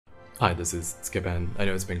Hi, this is Tsukepen. I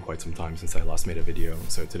know it's been quite some time since I last made a video,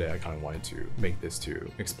 so today I kind of wanted to make this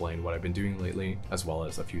to explain what I've been doing lately, as well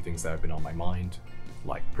as a few things that have been on my mind,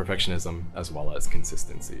 like perfectionism, as well as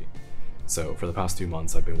consistency. So for the past 2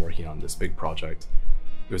 months, I've been working on this big project.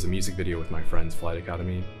 It was a music video with my friend's Flight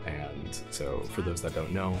Academy, and so for those that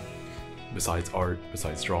don't know, besides art,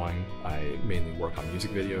 besides drawing, I mainly work on music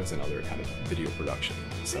videos and other kind of video production.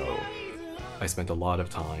 So I spent a lot of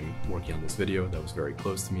time working on this video that was very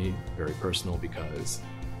close to me, very personal, because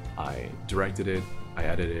I directed it, I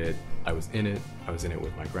edited it, I was in it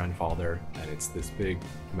with my grandfather, and it's this big,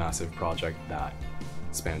 massive project that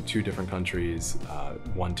spanned 2 different countries,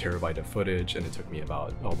 1 terabyte of footage, and it took me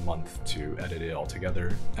about a month to edit it all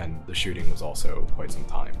together, and the shooting was also quite some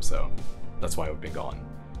time, so that's why I've been gone.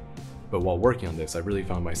 But while working on this, I really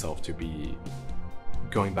found myself to be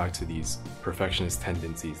going back to these perfectionist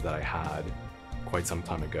tendencies that I had quite some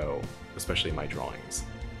time ago, especially in my drawings.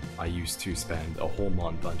 I used to spend a whole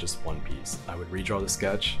month on just one piece. I would redraw the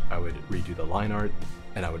sketch, I would redo the line art,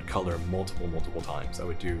 and I would color multiple times. I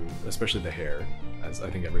would do, especially the hair, as I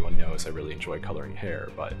think everyone knows, I really enjoy coloring hair,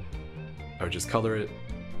 but I would just color it,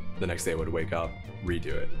 the next day I would wake up, redo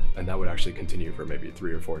it, and that would actually continue for maybe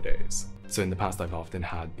 3 or 4 days. So in the past, I've often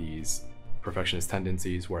had these perfectionist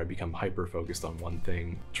tendencies where I become hyper-focused on one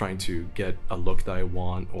thing, trying to get a look that I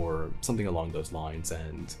want or something along those lines,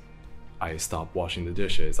 and I stop washing the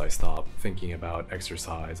dishes, I stop thinking about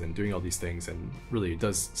exercise and doing all these things, and really it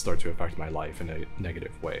does start to affect my life in a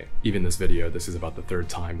negative way. Even this video, this is about the 3rd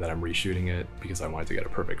time that I'm reshooting it because I wanted to get a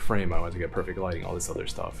perfect frame, I wanted to get perfect lighting, all this other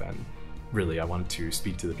stuff, and really I wanted to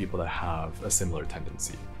speak to the people that have a similar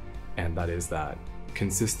tendency, and that is that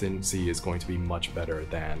consistency is going to be much better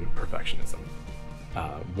than perfectionism.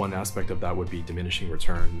 One aspect of that would be diminishing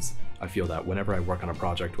returns. I feel that whenever I work on a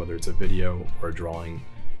project, whether it's a video or a drawing,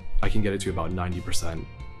 I can get it to about 90%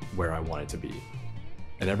 where I want it to be.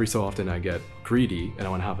 And every so often I get greedy and I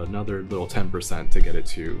want to have another little 10% to get it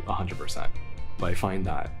to 100%. But I find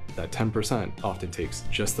that that 10% often takes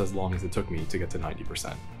just as long as it took me to get to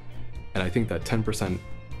 90%. And I think that 10%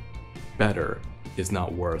 better is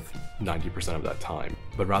not worth 90% of that time,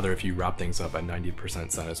 but rather if you wrap things up at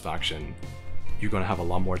 90% satisfaction, you're going to have a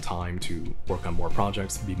lot more time to work on more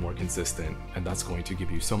projects, be more consistent, and that's going to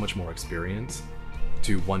give you so much more experience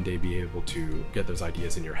to one day be able to get those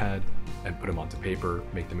ideas in your head and put them onto paper,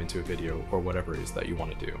 make them into a video, or whatever it is that you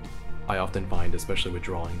want to do. I often find, especially with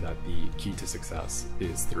drawing, that the key to success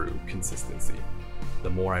is through consistency. The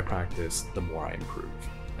more I practice, the more I improve.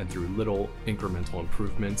 And through little incremental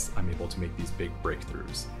improvements, I'm able to make these big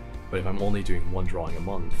breakthroughs. But if I'm only doing 1 drawing a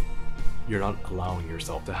month, you're not allowing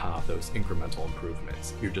yourself to have those incremental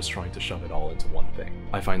improvements. You're just trying to shove it all into one thing.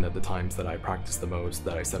 I find that the times that I practice the most,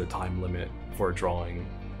 that I set a time limit for a drawing,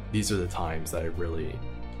 these are the times that I really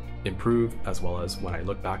improve, as well as when I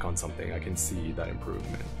look back on something, I can see that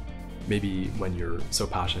improvement. Maybe when you're so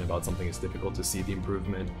passionate about something, it's difficult to see the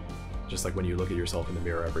improvement. Just like when you look at yourself in the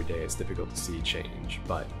mirror every day, it's difficult to see change.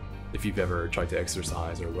 But if you've ever tried to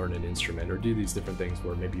exercise or learn an instrument or do these different things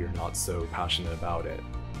where maybe you're not so passionate about it,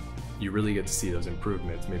 you really get to see those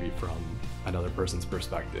improvements maybe from another person's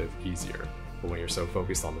perspective easier. But when you're so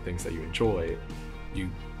focused on the things that you enjoy,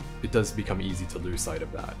 it does become easy to lose sight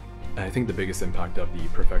of that. And I think the biggest impact of the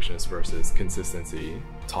perfectionist versus consistency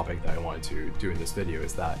topic that I wanted to do in this video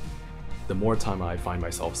is that the more time I find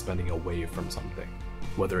myself spending away from something,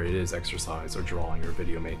 whether it is exercise or drawing or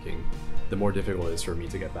video making, the more difficult it is for me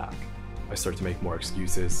to get back. I start to make more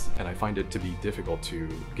excuses, and I find it to be difficult to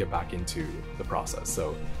get back into the process.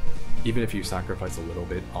 So even if you sacrifice a little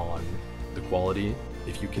bit on the quality,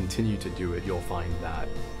 if you continue to do it, you'll find that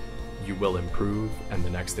you will improve and the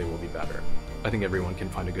next day will be better. I think everyone can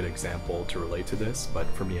find a good example to relate to this, but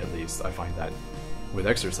for me at least, I find that with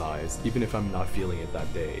exercise, even if I'm not feeling it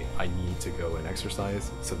that day, I need to go and exercise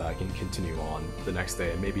so that I can continue on the next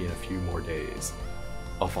day, and maybe in a few more days,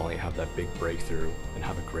 I'll finally have that big breakthrough and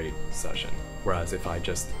have a great session. Whereas if I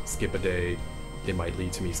just skip a day, it might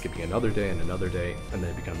lead to me skipping another day, and then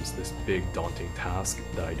it becomes this big daunting task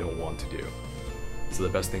that I don't want to do. So the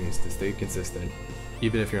best thing is to stay consistent.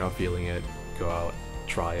 Even if you're not feeling it, go out,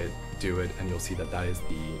 try it, do it, and you'll see that that is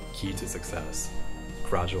the key to success.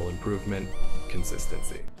 Gradual improvement,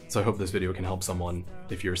 consistency. So I hope this video can help someone.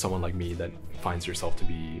 If you're someone like me that finds yourself to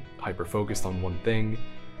be hyper-focused on one thing,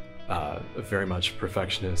 very much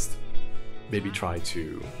perfectionist, maybe try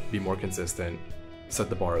to be more consistent, set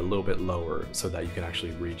the bar a little bit lower so that you can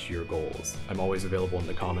actually reach your goals. I'm always available in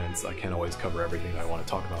the comments. I can't always cover everything that I want to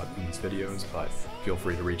talk about in these videos, but feel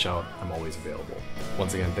free to reach out. I'm always available.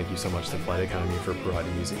 Once again, thank you so much to Flight Academy for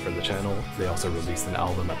providing music for the channel. They also released an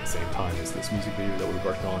album at the same time as this music video that we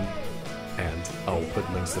worked on, and I'll put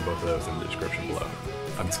links to both of those in the description below.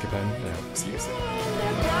 I'm Tsukepen, and I hope to see you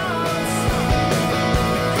soon.